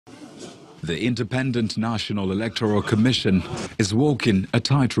The Independent National Electoral Commission is walking a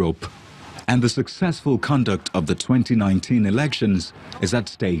tightrope, and the successful conduct of the 2019 elections is at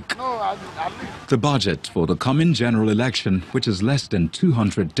stake. The budget for the coming general election, which is less than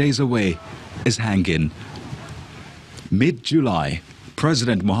 200 days away, is hanging. Mid-July,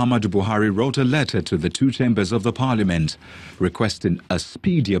 President Muhammadu Buhari wrote a letter to the two chambers of the parliament requesting a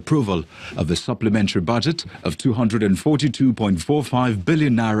speedy approval of the supplementary budget of 242.45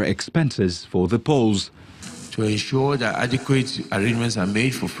 billion naira expenses for the polls. To ensure that adequate arrangements are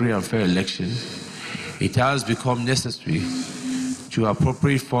made for free and fair elections, it has become necessary to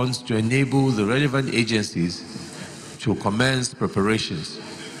appropriate funds to enable the relevant agencies to commence preparations.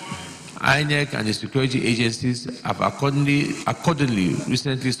 INEC and the security agencies have accordingly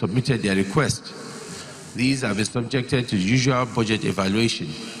recently submitted their request. These have been subjected to the usual budget evaluation.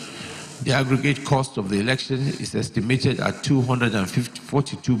 The aggregate cost of the election is estimated at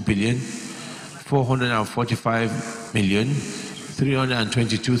 242 billion 445 million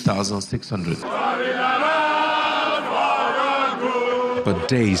 322,600. But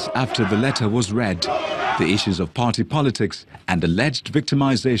days after the letter was read, the issues of party politics and alleged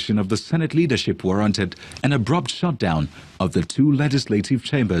victimization of the Senate leadership warranted an abrupt shutdown of the two legislative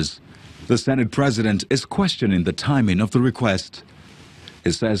chambers. The Senate president is questioning the timing of the request.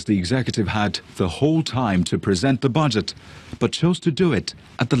 He says the executive had the whole time to present the budget, but chose to do it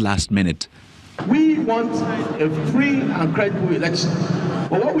at the last minute. We want a free and credible election.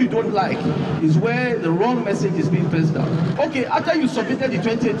 But what we don't like is where the wrong message is being passed out. Okay, after you submitted the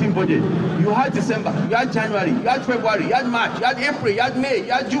 2018 budget, you had December, you had January, you had February, you had March, you had April, you had May,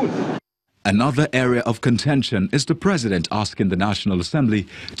 you had June. Another area of contention is the president asking the National Assembly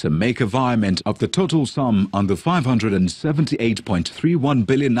to make a virement of the total sum on the 578.31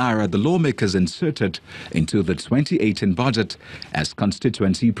 billion naira the lawmakers inserted into the 2018 budget as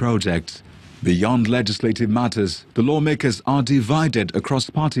constituency projects. Beyond legislative matters, the lawmakers are divided across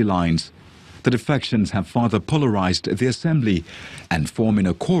party lines. The defections have further polarized the assembly, and forming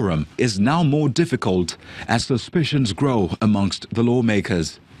a quorum is now more difficult as suspicions grow amongst the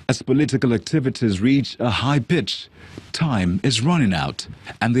lawmakers. As political activities reach a high pitch, time is running out,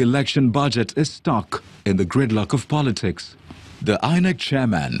 and the election budget is stuck in the gridlock of politics. The INEC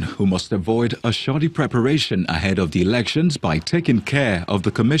chairman, who must avoid a shoddy preparation ahead of the elections by taking care of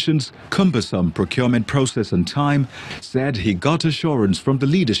the commission's cumbersome procurement process on time, said he got assurance from the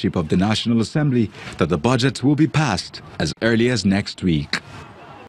leadership of the National Assembly that the budget will be passed as early as next week.